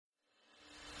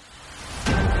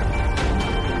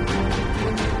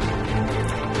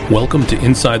Welcome to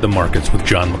Inside the Markets with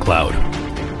Jon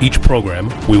McLeod. Each program,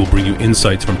 we will bring you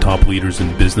insights from top leaders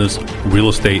in business, real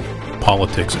estate,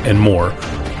 politics, and more,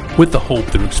 with the hope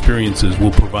that experiences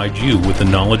will provide you with the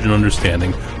knowledge and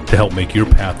understanding to help make your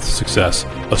path to success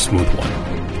a smooth one.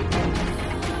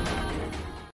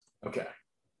 Okay.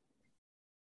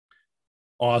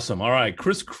 Awesome. All right.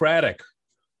 Chris Craddock,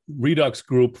 Redux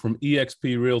Group from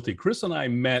eXp Realty. Chris and I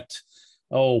met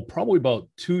probably about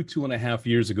two and a half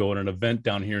years ago at an event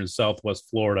down here in Southwest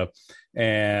Florida.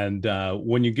 And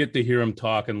when you get to hear him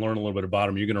talk and learn a little bit about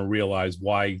him, you're going to realize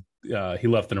why he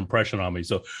left an impression on me.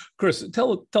 So, Chris,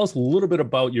 tell us a little bit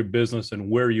about your business and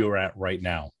where you're at right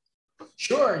now.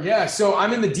 Sure. Yeah. So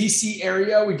I'm in the DC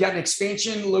area. We've got an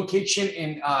expansion location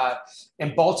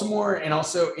in Baltimore and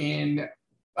also in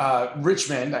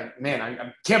Richmond. I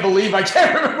can't believe I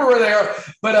can't remember where they are,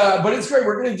 but it's great.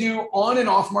 We're going to do on and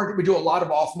off market. We do a lot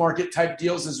of off market type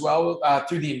deals as well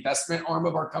through the investment arm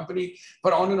of our company,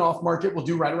 but on and off market, we'll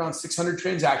do right around 600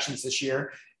 transactions this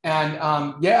year. And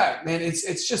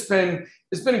it's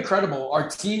been incredible. Our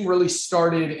team really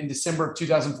started in December of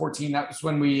 2014. That was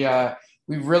when we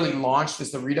really launched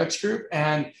as the Redux Group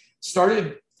and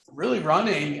started really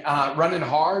running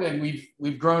hard, and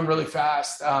we've grown really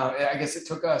fast. I guess it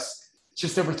took us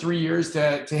just over 3 years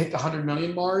to hit the 100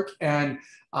 million mark, and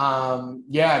now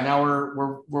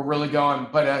we're really going.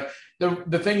 But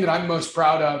the thing that I'm most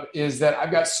proud of is that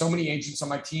I've got so many agents on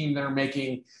my team that are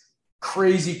making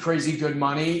crazy good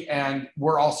money, and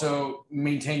we're also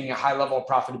maintaining a high level of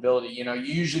profitability. You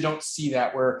usually don't see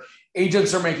that where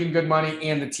agents are making good money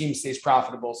and the team stays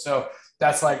profitable. So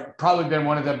that's probably been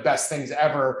one of the best things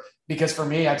ever, because for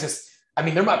me,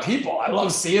 they're my people. I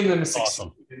love seeing them succeed.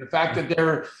 Awesome. And the fact that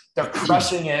they're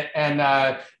crushing it,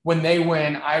 and when they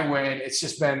win, I win. It's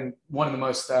just been one of the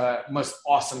most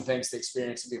awesome things to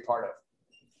experience and be a part of.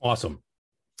 Awesome.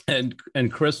 And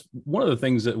Chris, one of the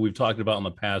things that we've talked about in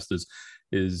the past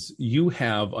is you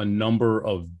have a number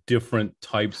of different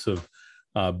types of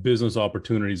business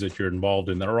opportunities that you're involved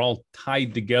in that are all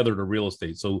tied together to real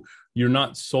estate. So you're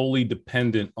not solely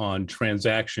dependent on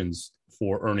transactions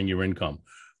for earning your income.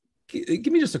 Give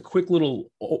me just a quick little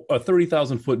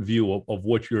 30,000 foot view of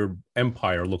what your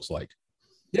empire looks like.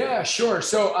 Yeah, sure.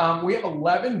 So we have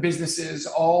 11 businesses,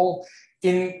 all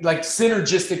in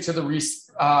synergistic to the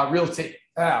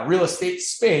real estate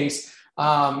space.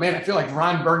 I feel like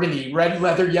Ron Burgundy, red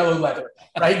leather, yellow leather.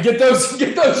 Right? Get those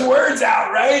words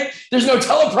out, right? There's no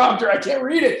teleprompter. I can't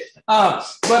read it.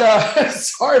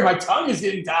 Sorry, my tongue is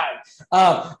getting tied.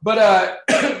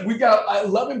 We've got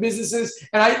 11 businesses,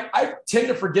 and I tend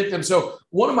to forget them. So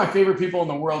one of my favorite people in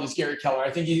the world is Gary Keller.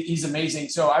 I think he's amazing.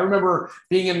 So I remember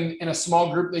being in a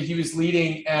small group that he was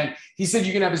leading, and he said,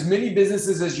 you can have as many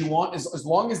businesses as you want, as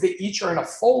long as they each are in a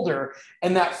folder,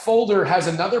 and that folder has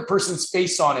another person's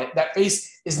face on it. That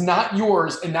face is not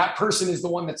yours, and that person is the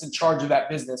one that's in charge of that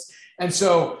business. And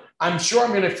so I'm sure I'm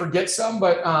going to forget some,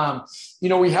 but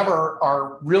we have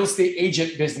our real estate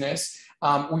agent business.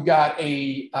 We've got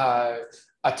a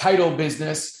title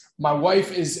business. My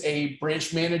wife is a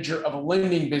branch manager of a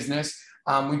lending business.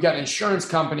 We've got an insurance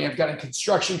company. I've got a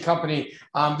construction company.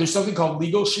 There's something called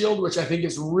Legal Shield, which I think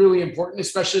is really important,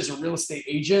 especially as a real estate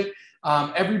agent.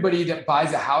 Everybody that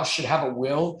buys a house should have a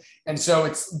will. And so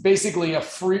it's basically a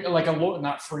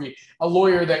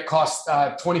lawyer that costs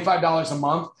 $25 a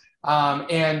month.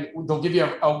 And they'll give you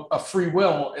a free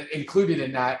will included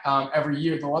in that. Every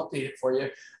year they'll update it for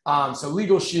you. So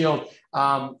Legal Shield,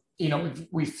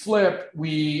 we flip,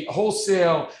 we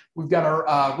wholesale, we've got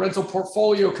our rental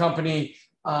portfolio company.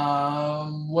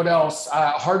 What else?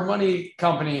 Hard money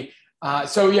company.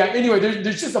 Anyway,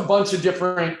 there's just a bunch of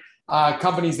different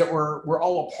companies that we're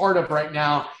all a part of right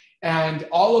now. And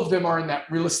all of them are in that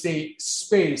real estate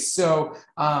space. So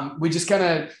we just kind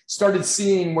of started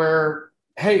seeing where,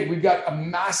 hey, we've got a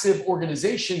massive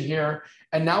organization here,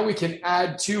 and now we can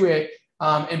add to it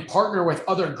and partner with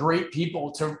other great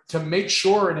people to make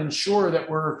sure and ensure that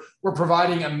we're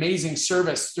providing amazing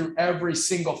service through every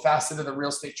single facet of the real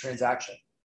estate transaction.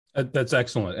 That's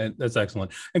excellent. That's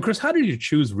excellent. And Chris, how did you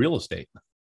choose real estate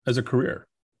as a career?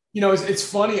 It's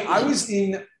funny. I was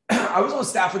on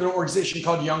staff with an organization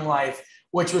called Young Life,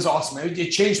 which was awesome. It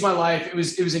changed my life. It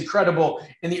was incredible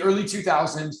in the early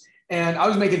 2000s. And I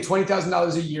was making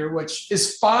 $20,000 a year, which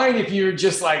is fine if you're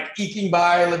just eking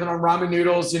by, living on ramen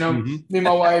noodles, me and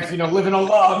my wife, living on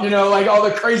love, all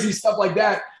the crazy stuff like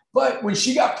that. But when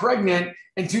she got pregnant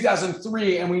in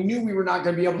 2003, and we knew we were not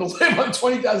going to be able to live on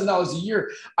 $20,000 a year,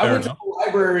 I went to the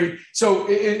library. So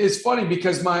it's funny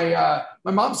because my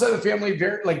mom's side of the family,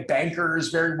 very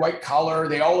bankers, very white collar.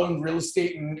 They all owned real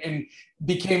estate and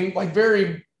became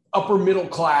very upper middle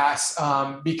class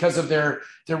because of their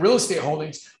real estate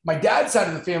holdings. My dad's side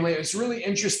of the family, it's really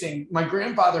interesting. My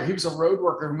grandfather, he was a road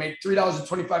worker who made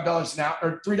 $3.25 an hour,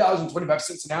 or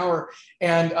 $3.25 an hour,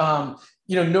 and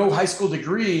no high school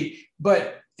degree,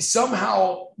 but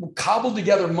somehow cobbled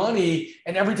together money.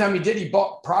 And every time he did, he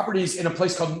bought properties in a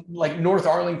place called like North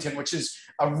Arlington, which is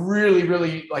a really,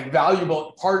 really like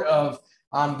valuable part of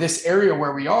this area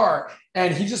where we are.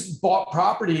 And he just bought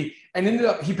property and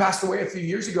he passed away a few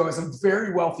years ago as a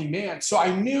very wealthy man. So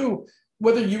I knew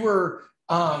whether you were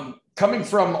coming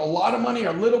from a lot of money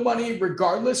or little money,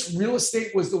 regardless, real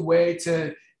estate was the way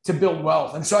to build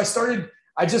wealth. And so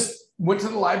I just went to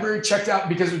the library, checked out,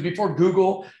 because it was before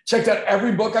Google, checked out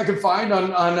every book I could find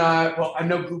on well, I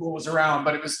know Google was around,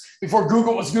 but it was before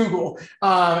Google was Google.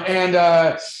 And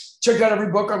checked out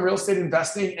every book on real estate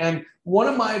investing. And one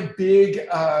of my big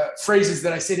phrases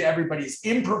that I say to everybody is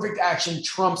imperfect action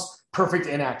trumps perfect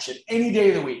inaction any day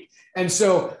of the week. And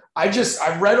so I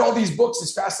read all these books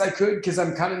as fast as I could, because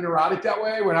I'm kind of neurotic that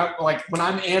way. When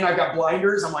I'm in, I've got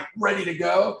blinders, I'm like ready to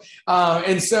go.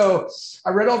 And so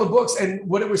I read all the books, and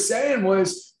what it was saying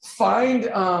was find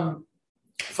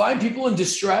people in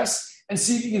distress and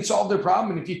see if you can solve their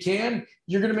problem. And if you can,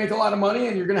 you're going to make a lot of money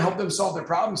and you're going to help them solve their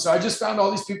problem. So I just found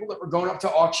all these people that were going up to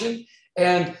auction,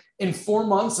 and in 4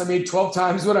 months, I made 12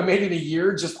 times what I made in a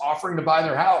year just offering to buy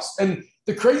their house. And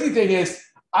the crazy thing is,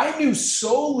 I knew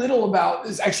so little about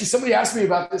this. Actually, somebody asked me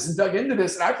about this and dug into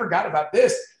this, and I forgot about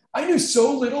this. I knew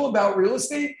so little about real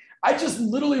estate. I just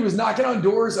literally was knocking on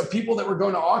doors of people that were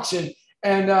going to auction.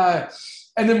 And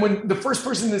then when the first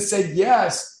person that said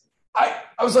yes, I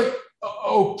was like,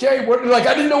 okay, what? Like,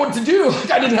 I didn't know what to do.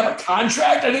 Like, I didn't have a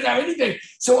contract. I didn't have anything.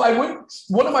 So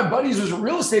one of my buddies was a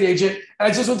real estate agent,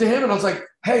 and I just went to him and I was like,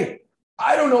 hey,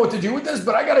 I don't know what to do with this,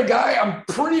 but I got a guy, I'm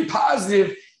pretty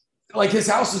positive like his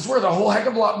house is worth a whole heck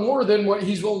of a lot more than what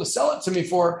he's willing to sell it to me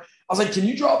for. I was like, can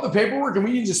you draw up the paperwork and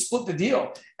we can just split the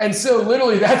deal? And so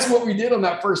literally that's what we did on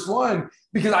that first one,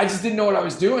 because I just didn't know what I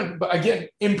was doing. But again,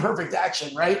 imperfect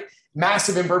action, right?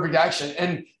 Massive imperfect action.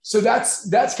 And so that's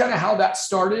kind of how that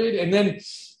started. And then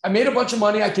I made a bunch of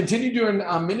money. I continued doing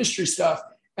ministry stuff.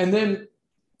 And then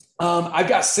I've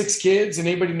got 6 kids, and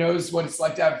anybody knows what it's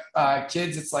like to have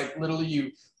kids. It's like literally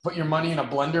you put your money in a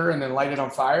blender and then light it on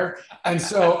fire. And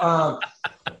so,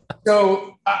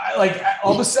 like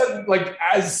all of a sudden, like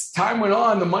as time went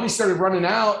on, the money started running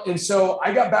out. And so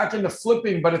I got back into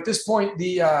flipping, but at this point,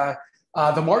 the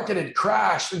market had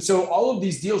crashed. And so all of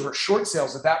these deals were short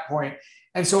sales at that point.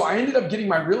 And so I ended up getting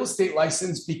my real estate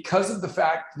license because of the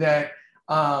fact that,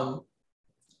 the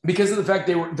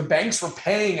banks were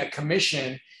paying a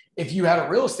commission if you had a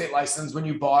real estate license when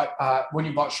you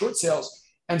bought short sales.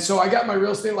 And so I got my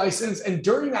real estate license. And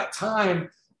during that time,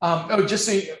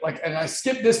 and I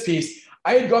skipped this piece.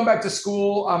 I had gone back to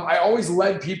school. I always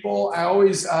led people.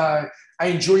 I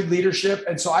enjoyed leadership.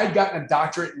 And so I had gotten a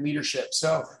doctorate in leadership.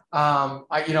 So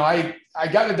I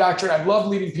got a doctorate. I love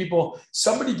leading people.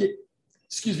 Somebody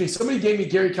gave me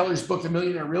Gary Keller's book, The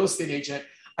Millionaire Real Estate Agent.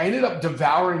 I ended up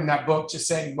devouring that book, just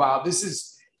saying, wow, this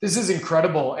is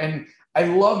incredible. And I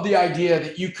love the idea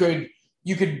that you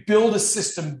could build a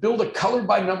system, build a colored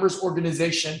by numbers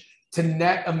organization to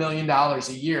net $1 million a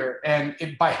year. And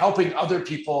by helping other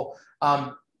people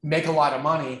make a lot of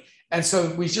money. And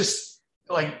so we just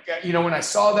when I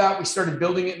saw that, we started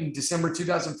building it in December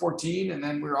 2014, and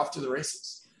then we were off to the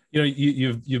races.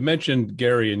 You've mentioned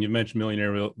Gary, and you've mentioned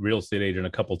Millionaire Real Estate Agent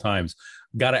a couple of times.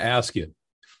 Got to ask you,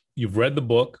 you've read the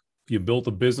book, you built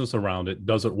a business around it.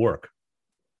 Does it work?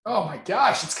 Oh my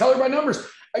gosh, it's colored by numbers.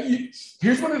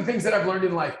 Here's one of the things that I've learned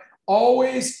in life: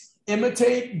 always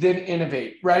imitate, then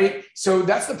innovate, right? So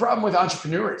that's the problem with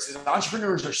entrepreneurs. Is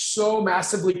entrepreneurs are so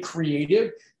massively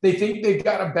creative. They think they've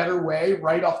got a better way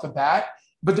right off the bat.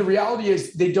 But the reality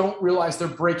is they don't realize they're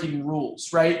breaking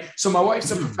rules, right? So my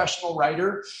wife's a professional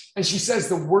writer, and she says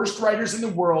the worst writers in the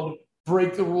world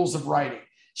break the rules of writing.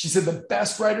 She said the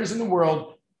best writers in the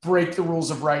world break the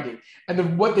rules of writing. And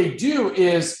then what they do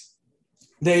is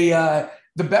the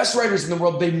best writers in the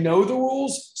world, they know the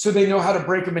rules, so they know how to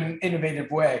break them in an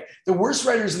innovative way. The worst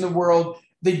writers in the world,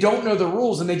 they don't know the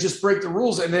rules and they just break the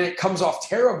rules, and then it comes off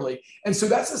terribly. And so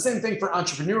that's the same thing for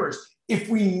entrepreneurs. If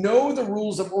we know the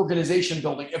rules of organization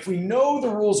building, if we know the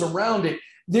rules around it,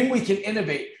 then we can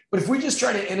innovate. But if we just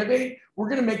try to innovate, we're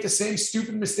going to make the same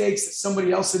stupid mistakes that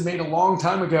somebody else had made a long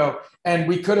time ago. And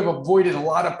we could have avoided a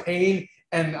lot of pain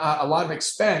and a lot of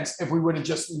expense if we would have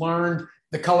just learned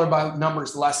the color by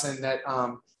numbers lesson that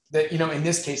in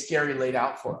this case, Gary laid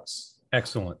out for us.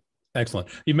 Excellent.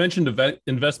 You mentioned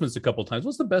investments a couple of times.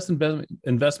 What's the best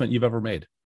investment you've ever made?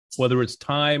 Whether it's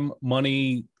time,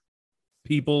 money,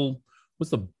 people, What's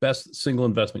the best single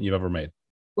investment you've ever made?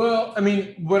 Well, I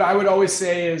mean, what I would always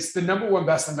say is the number one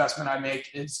best investment I make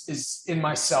is in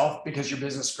myself, because your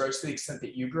business grows to the extent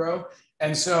that you grow.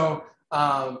 And so,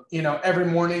 every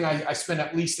morning I spend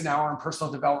at least an hour on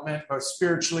personal development, both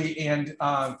spiritually and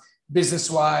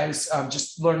business-wise,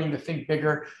 just learning to think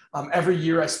bigger. Every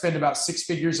year I spend about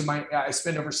I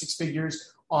spend over six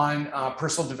figures on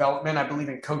personal development. I believe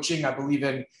in coaching. I believe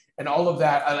in all of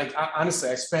that. Honestly,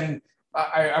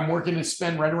 I'm working to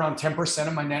spend right around 10%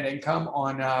 of my net income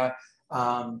on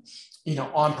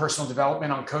personal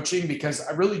development, on coaching, because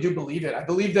I really do believe it. I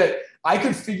believe that I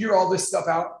could figure all this stuff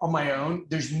out on my own.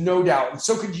 There's no doubt. And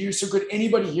so could you, so could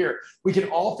anybody here. We can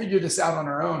all figure this out on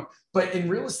our own. But in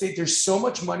real estate, there's so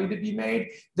much money to be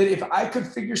made that if I could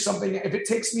figure something, if it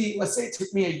takes me, let's say it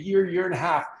took me a year and a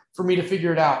half for me to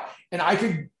figure it out, and I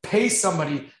could pay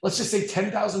somebody, let's just say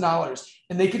 $10,000,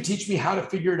 and they could teach me how to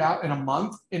figure it out in a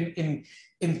month, in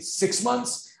 6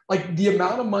 months, like the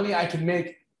amount of money I can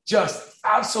make just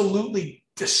absolutely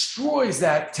destroys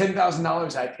that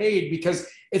 $10,000 I paid, because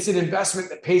it's an investment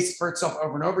that pays for itself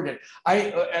over and over again.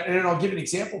 And I'll give an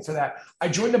example for that. I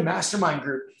joined a mastermind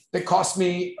group that cost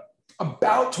me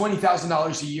about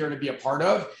 $20,000 a year to be a part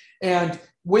of. And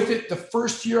with it, the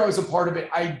first year I was a part of it,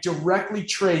 I directly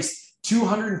traced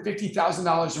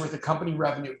 $250,000 worth of company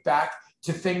revenue back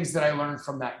to things that I learned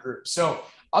from that group. So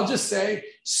I'll just say,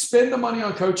 spend the money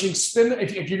on coaching.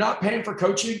 If you're not paying for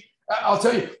coaching, I'll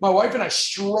tell you, my wife and I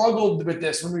struggled with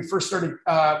this when we first started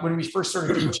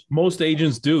coaching. Most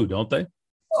agents do, don't they?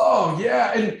 Oh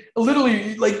yeah. And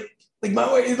literally like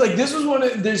my wife, this was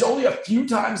there's only a few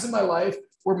times in my life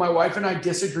where my wife and I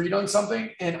disagreed on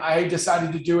something and I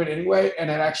decided to do it anyway.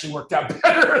 And it actually worked out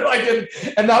better.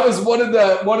 And that was one of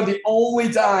the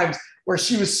only times where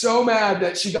she was so mad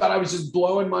that she thought I was just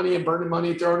blowing money and burning money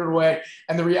and throwing it away.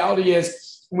 And the reality is,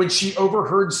 when she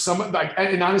overheard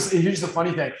and honestly, here's the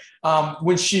funny thing.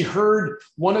 When she heard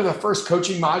one of the first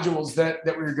coaching modules that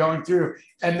we were going through,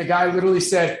 and the guy literally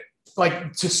said,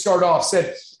 to start off,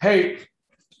 said, "Hey,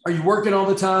 are you working all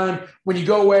the time? When you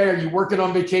go away, are you working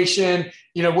on vacation?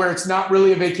 Where it's not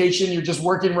really a vacation, you're just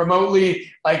working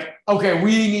remotely. Okay,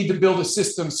 we need to build a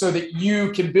system so that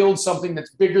you can build something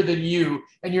that's bigger than you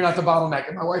and you're not the bottleneck."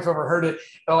 And my wife overheard it.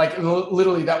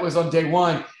 Literally, that was on day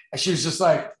one. And she was just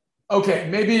like, okay,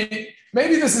 maybe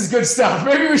this is good stuff.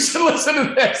 Maybe we should listen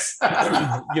to this.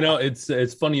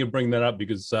 It's funny you bring that up,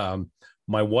 because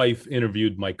my wife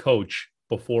interviewed my coach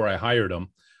before I hired him.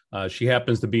 She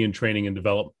happens to be in training and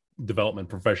development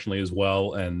professionally as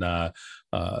well. And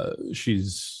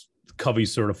she's Covey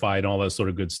certified, all that sort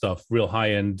of good stuff, real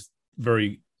high end,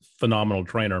 very phenomenal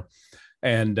trainer.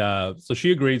 And so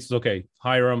she agreed, says, okay,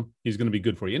 hire him. He's going to be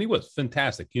good for you. And he was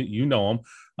fantastic. You know him.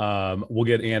 We'll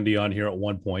get Andy on here at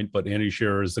one point, but Andy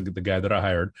Shearer is the guy that I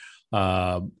hired.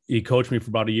 He coached me for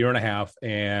about a year and a half,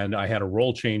 and I had a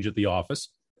role change at the office.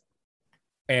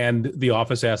 And the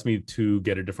office asked me to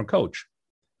get a different coach.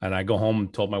 And I go home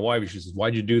and told my wife, she says,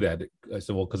 "Why'd you do that?" I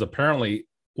said, "Well, because apparently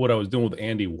what I was doing with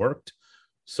Andy worked.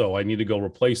 So I need to go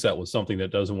replace that with something that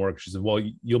doesn't work." She said, "Well,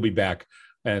 you'll be back."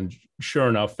 And sure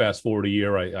enough, fast forward a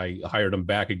year, I hired him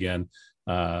back again.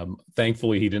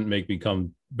 Thankfully, he didn't make me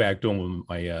come back to him with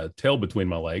my tail between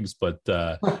my legs. But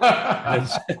a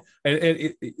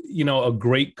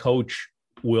great coach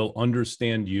will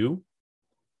understand you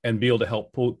and be able to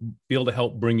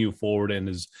help bring you forward, and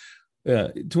is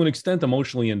to an extent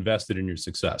emotionally invested in your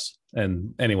success.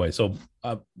 And anyway, so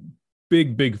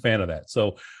big fan of that.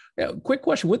 So quick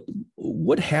question.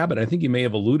 What habit, I think you may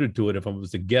have alluded to it if I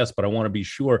was to guess, but I want to be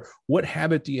sure, what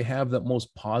habit do you have that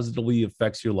most positively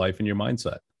affects your life and your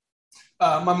mindset?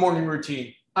 My morning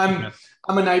routine. I'm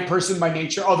a night person by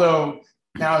nature, although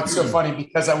now it's so funny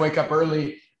because I wake up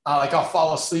early. I'll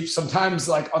fall asleep sometimes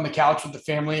on the couch with the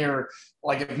family, or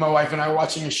if my wife and I are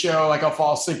watching a show, I'll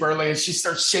fall asleep early and she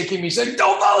starts shaking me saying,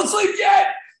 "Don't fall asleep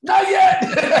yet. Not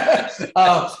yet."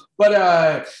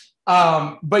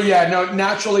 But yeah, no,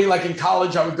 naturally, in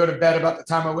college, I would go to bed about the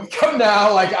time I wake up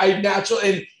now. I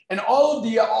naturally, and all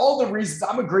the reasons,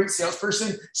 I'm a great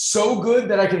salesperson, so good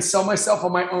that I can sell myself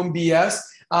on my own BS,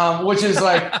 which is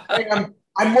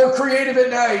I'm more creative at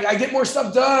night. I get more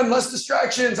stuff done, less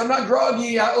distractions. I'm not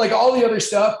groggy, all the other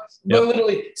stuff. Yep. But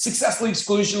literally, success leaves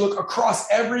clues. You look across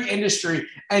every industry,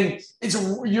 and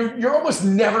you're almost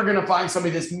never going to find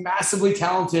somebody that's massively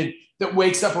talented that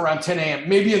wakes up around 10 a.m.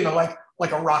 Maybe in the like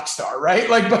a rock star, right?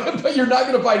 But you're not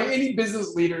going to find any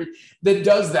business leader that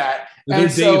does that. Their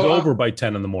day is over by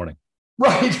 10 in the morning.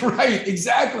 Right,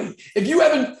 exactly. If you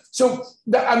haven't,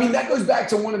 that goes back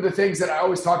to one of the things that I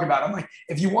always talk about. I'm like,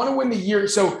 if you want to win the year,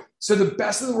 so the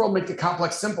best in the world make the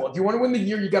complex simple. If you want to win the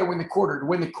year, you got to win the quarter. To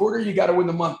win the quarter, you got to win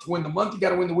the month. To win the month, you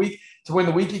got to win the week. To win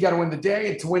the week, you got to win the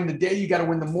day. And to win the day, you got to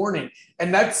win the morning.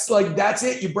 And that's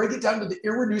it. You break it down to the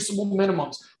irreducible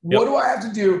minimums. Yep. What do I have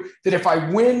to do that if I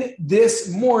win this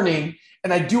morning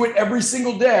and I do it every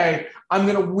single day, I'm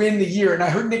going to win the year? And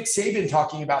I heard Nick Saban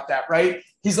talking about that, right?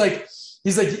 He's like,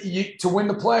 to win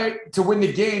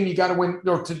the game, you got to win,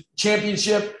 or to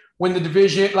championship, win the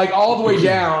division, like all the way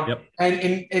down. Yep.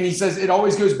 And he says it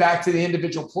always goes back to the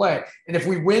individual play. And if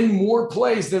we win more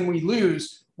plays than we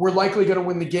lose, we're likely going to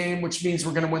win the game, which means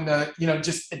we're going to win it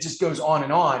just goes on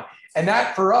and on. And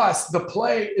that for us, the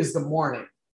play is the morning.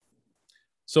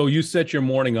 So you set your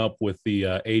morning up with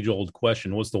the age-old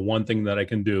question: what's the one thing that I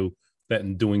can do that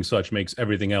in doing such makes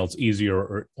everything else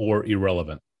easier or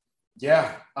irrelevant?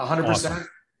 Yeah, 100%. Awesome.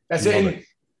 That's it.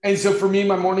 And so for me,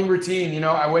 my morning routine,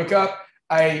 I wake up,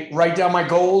 I write down my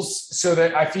goals so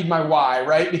that I feed my why,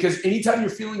 right? Because anytime you're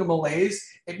feeling a malaise,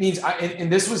 it means,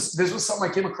 and this was something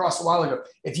I came across a while ago.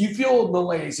 If you feel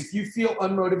malaise, if you feel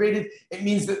unmotivated, it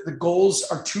means that the goals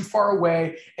are too far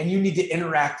away and you need to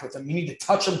interact with them. You need to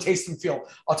touch them, taste them, feel.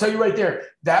 I'll tell you right there,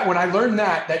 that when I learned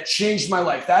that changed my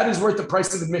life. That is worth the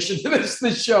price of admission to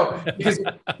this show, because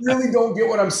if you really don't get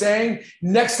what I'm saying,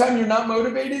 next time you're not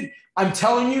motivated, I'm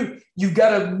telling you, you've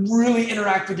got to really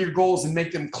interact with your goals and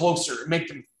make them closer, make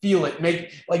them feel it,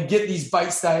 get these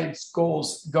bite-sized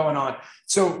goals going on.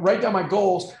 So write down my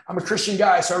goals. I'm a Christian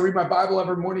guy, so I read my Bible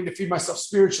every morning to feed myself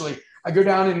spiritually. I go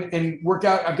down and work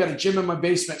out. I've got a gym in my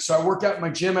basement, so I work out in my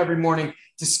gym every morning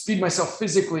to feed myself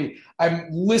physically. I'm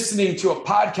listening to a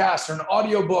podcast or an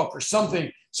audiobook or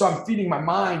something, so I'm feeding my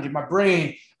mind and my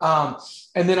brain. And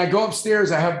then I go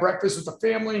upstairs. I have breakfast with the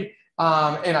family.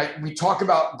 We talk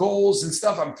about goals and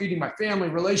stuff. I'm feeding my family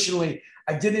relationally.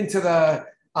 I get into a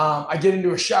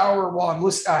shower while I'm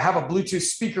listening. I have a Bluetooth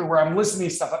speaker where I'm listening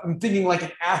to stuff. I'm thinking like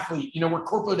an athlete. We're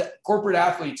corporate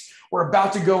athletes. We're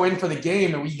about to go in for the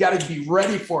game, and we got to be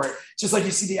ready for it. Just like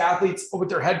you see the athletes with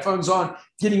their headphones on,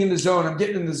 getting in the zone. I'm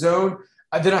getting in the zone.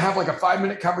 Then I have like a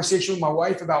 5-minute conversation with my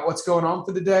wife about what's going on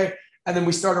for the day, and then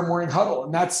we start our morning huddle.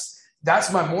 And that's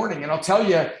my morning. And I'll tell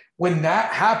you, when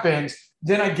that happens,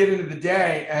 then I get into the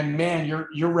day, and man,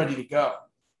 you're ready to go.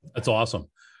 That's awesome.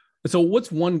 So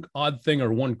what's one odd thing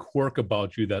or one quirk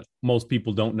about you that most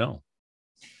people don't know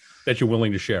that you're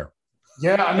willing to share?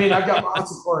 Yeah, I've got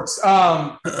lots of quirks.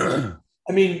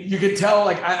 You could tell,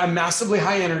 I'm massively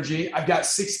high energy. I've got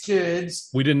 6 kids.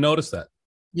 We didn't notice that.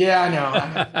 Yeah,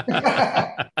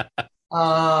 I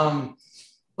know.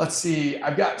 Let's see.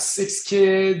 I've got 6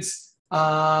 kids.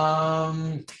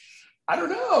 I don't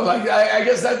know. I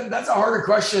guess that's a harder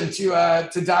question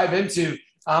to dive into.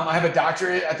 I have a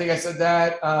doctorate. I think I said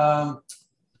that. I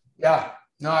don't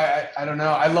know.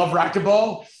 I love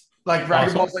racquetball.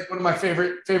 Racquetball is one of my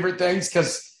favorite things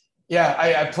because,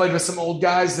 I played with some old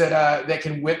guys that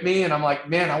can whip me, and I'm like,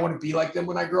 man, I want to be like them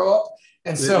when I grow up.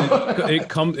 And so it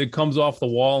comes off the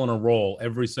wall in a roll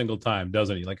every single time,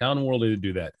 doesn't it? Like, how in the world did it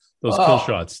do that? Those kill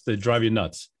shots, they drive you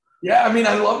nuts. Yeah,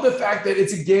 I love the fact that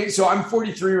it's a game. So I'm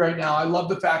 43 right now. I love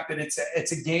the fact that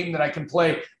it's a game that I can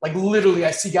play. Literally, I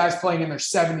see guys playing in their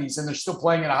 70s, and they're still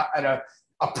playing at a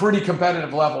pretty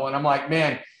competitive level. And I'm like,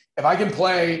 man, if I can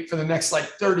play for the next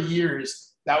 30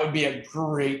 years, that would be a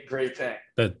great thing.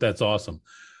 That's awesome.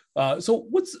 So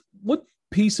what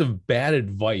piece of bad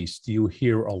advice do you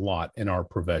hear a lot in our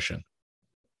profession?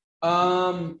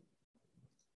 Bad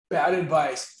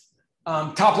advice.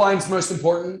 Top line's most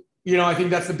important. I think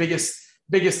that's the biggest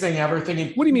thing ever. What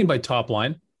do you mean by top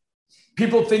line?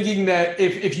 People thinking that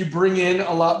if you bring in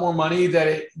a lot more money,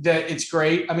 that it's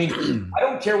great. I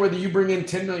don't care whether you bring in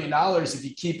 $10 million. If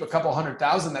you keep a couple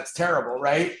 $100,000, that's terrible,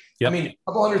 right? Yep. A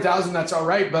couple $100,000, that's all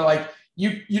right. But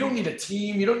you don't need a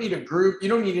team. You don't need a group. You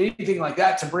don't need anything like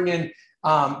that to bring in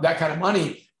that kind of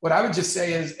money. What I would just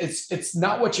say is it's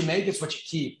not what you make, it's what you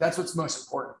keep. That's what's most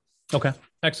important. Okay.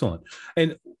 Excellent.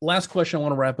 And last question I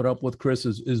want to wrap it up with, Chris,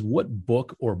 is what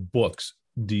book or books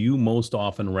do you most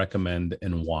often recommend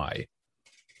and why?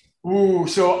 Ooh,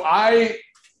 so I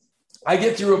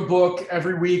get through a book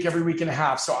every week and a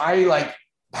half. So I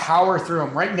power through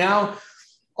them. Right now,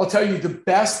 I'll tell you the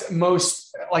best,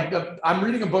 I'm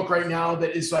reading a book right now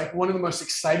that is one of the most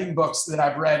exciting books that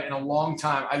I've read in a long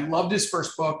time. I loved his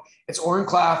first book. It's Oren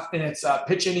Klaff, and it's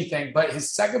Pitch Anything. But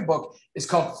his second book is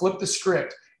called Flip the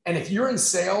Script. And if you're in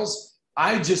sales,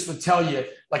 I just would tell you,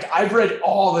 I've read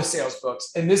all the sales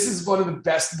books, and this is one of the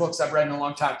best books I've read in a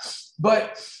long time.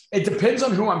 But it depends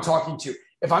on who I'm talking to.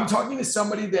 If I'm talking to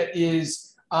somebody that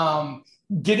is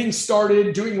getting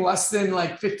started, doing less than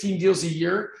like 15 deals a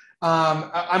year,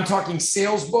 I'm talking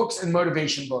sales books and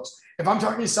motivation books. If I'm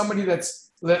talking to somebody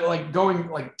that's like going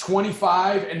like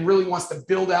 25 and really wants to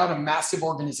build out a massive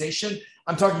organization,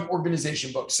 I'm talking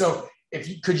organization books. So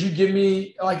could you give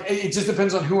me, like, it just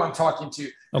depends on who I'm talking to.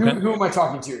 Okay. Who am I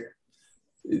talking to here?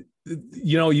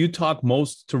 You talk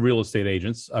most to real estate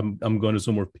agents. I'm going to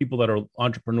assume we're people that are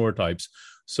entrepreneur types.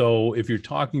 So if you're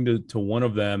talking to one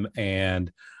of them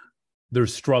and they're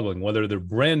struggling, whether they're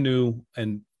brand new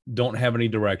and don't have any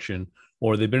direction,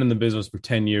 or they've been in the business for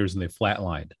 10 years and they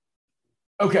flatlined.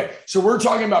 Okay. So we're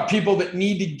talking about people that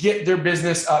need to get their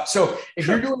business up. So if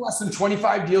you're doing less than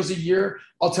 25 deals a year,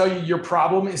 I'll tell you your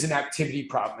problem is an activity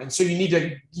problem. And so you need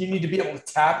to be able to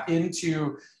tap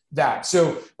into that.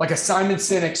 So like a Simon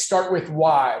Sinek, start with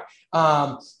why,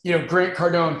 Grant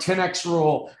Cardone, 10X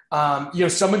rule,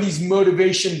 some of these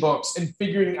motivation books and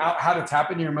figuring out how to tap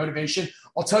into your motivation.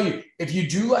 I'll tell you, if you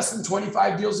do less than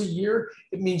 25 deals a year,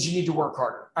 it means you need to work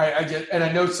harder. And I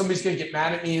know somebody's going to get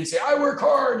mad at me and say, I work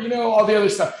hard, all the other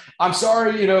stuff. I'm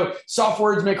sorry, soft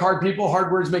words make hard people,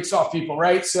 hard words make soft people,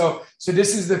 right? So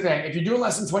this is the thing. If you're doing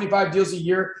less than 25 deals a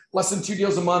year, less than 2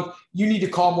 deals a month, you need to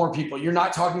call more people. You're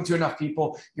not talking to enough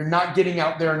people. You're not getting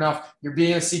out there enough. You're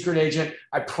being a secret agent.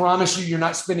 I promise you, you're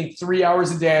not spending 3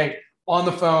 hours a day on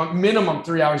the phone, minimum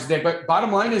 3 hours a day. But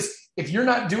bottom line is, if you're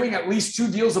not doing at least 2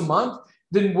 deals a month,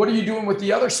 then what are you doing with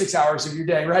the other 6 hours of your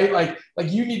day, right? Like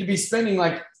you need to be spending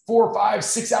like 4, 5,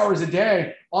 6 hours a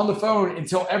day on the phone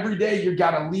until every day you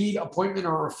got a lead, appointment,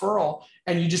 or a referral,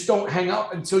 and you just don't hang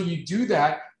up until you do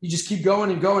that. You just keep going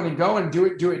and going and going, do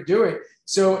it.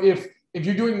 So if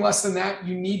you're doing less than that,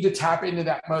 you need to tap into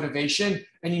that motivation,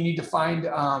 and you need to find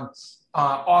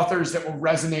authors that will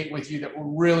resonate with you, that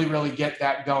will really, really get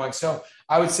that going. So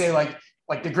I would say like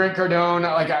the Grant Cardone,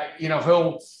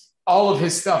 all of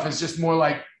his stuff is just more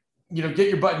like, get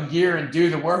your butt in gear and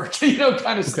do the work,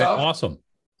 kind of stuff. Awesome.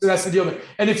 So that's the deal there.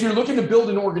 And if you're looking to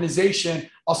build an organization,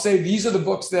 I'll say these are the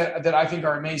books that I think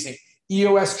are amazing.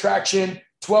 EOS Traction,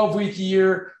 12-Week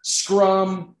Year,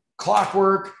 Scrum,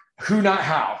 Clockwork, Who Not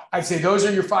How. I'd say those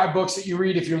are your 5 books that you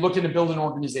read if you're looking to build an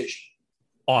organization.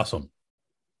 Awesome.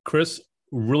 Chris,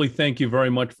 really thank you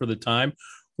very much for the time.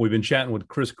 We've been chatting with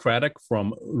Chris Craddock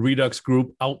from Redux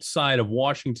Group outside of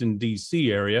Washington,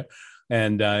 D.C. area.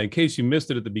 And in case you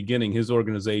missed it at the beginning, his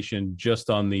organization,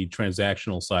 just on the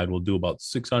transactional side, will do about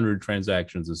 600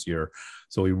 transactions this year.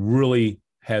 So he really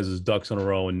has his ducks in a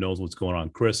row and knows what's going on.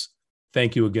 Chris,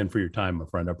 thank you again for your time, my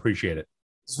friend. I appreciate it.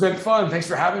 It's been fun. Thanks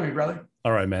for having me, brother.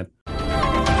 All right, man.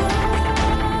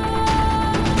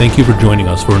 Thank you for joining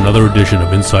us for another edition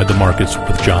of Inside the Markets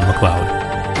with Jon McLeod.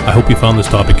 I hope you found this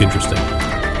topic interesting.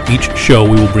 Each show,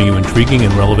 we will bring you intriguing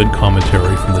and relevant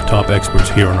commentary from the top experts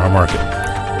here in our market.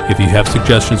 If you have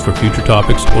suggestions for future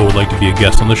topics or would like to be a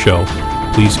guest on the show,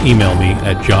 please email me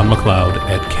at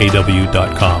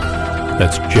johnmcleod@kw.com.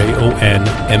 That's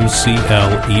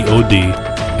JONMCLEOD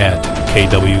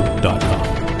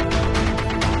 @kw.com.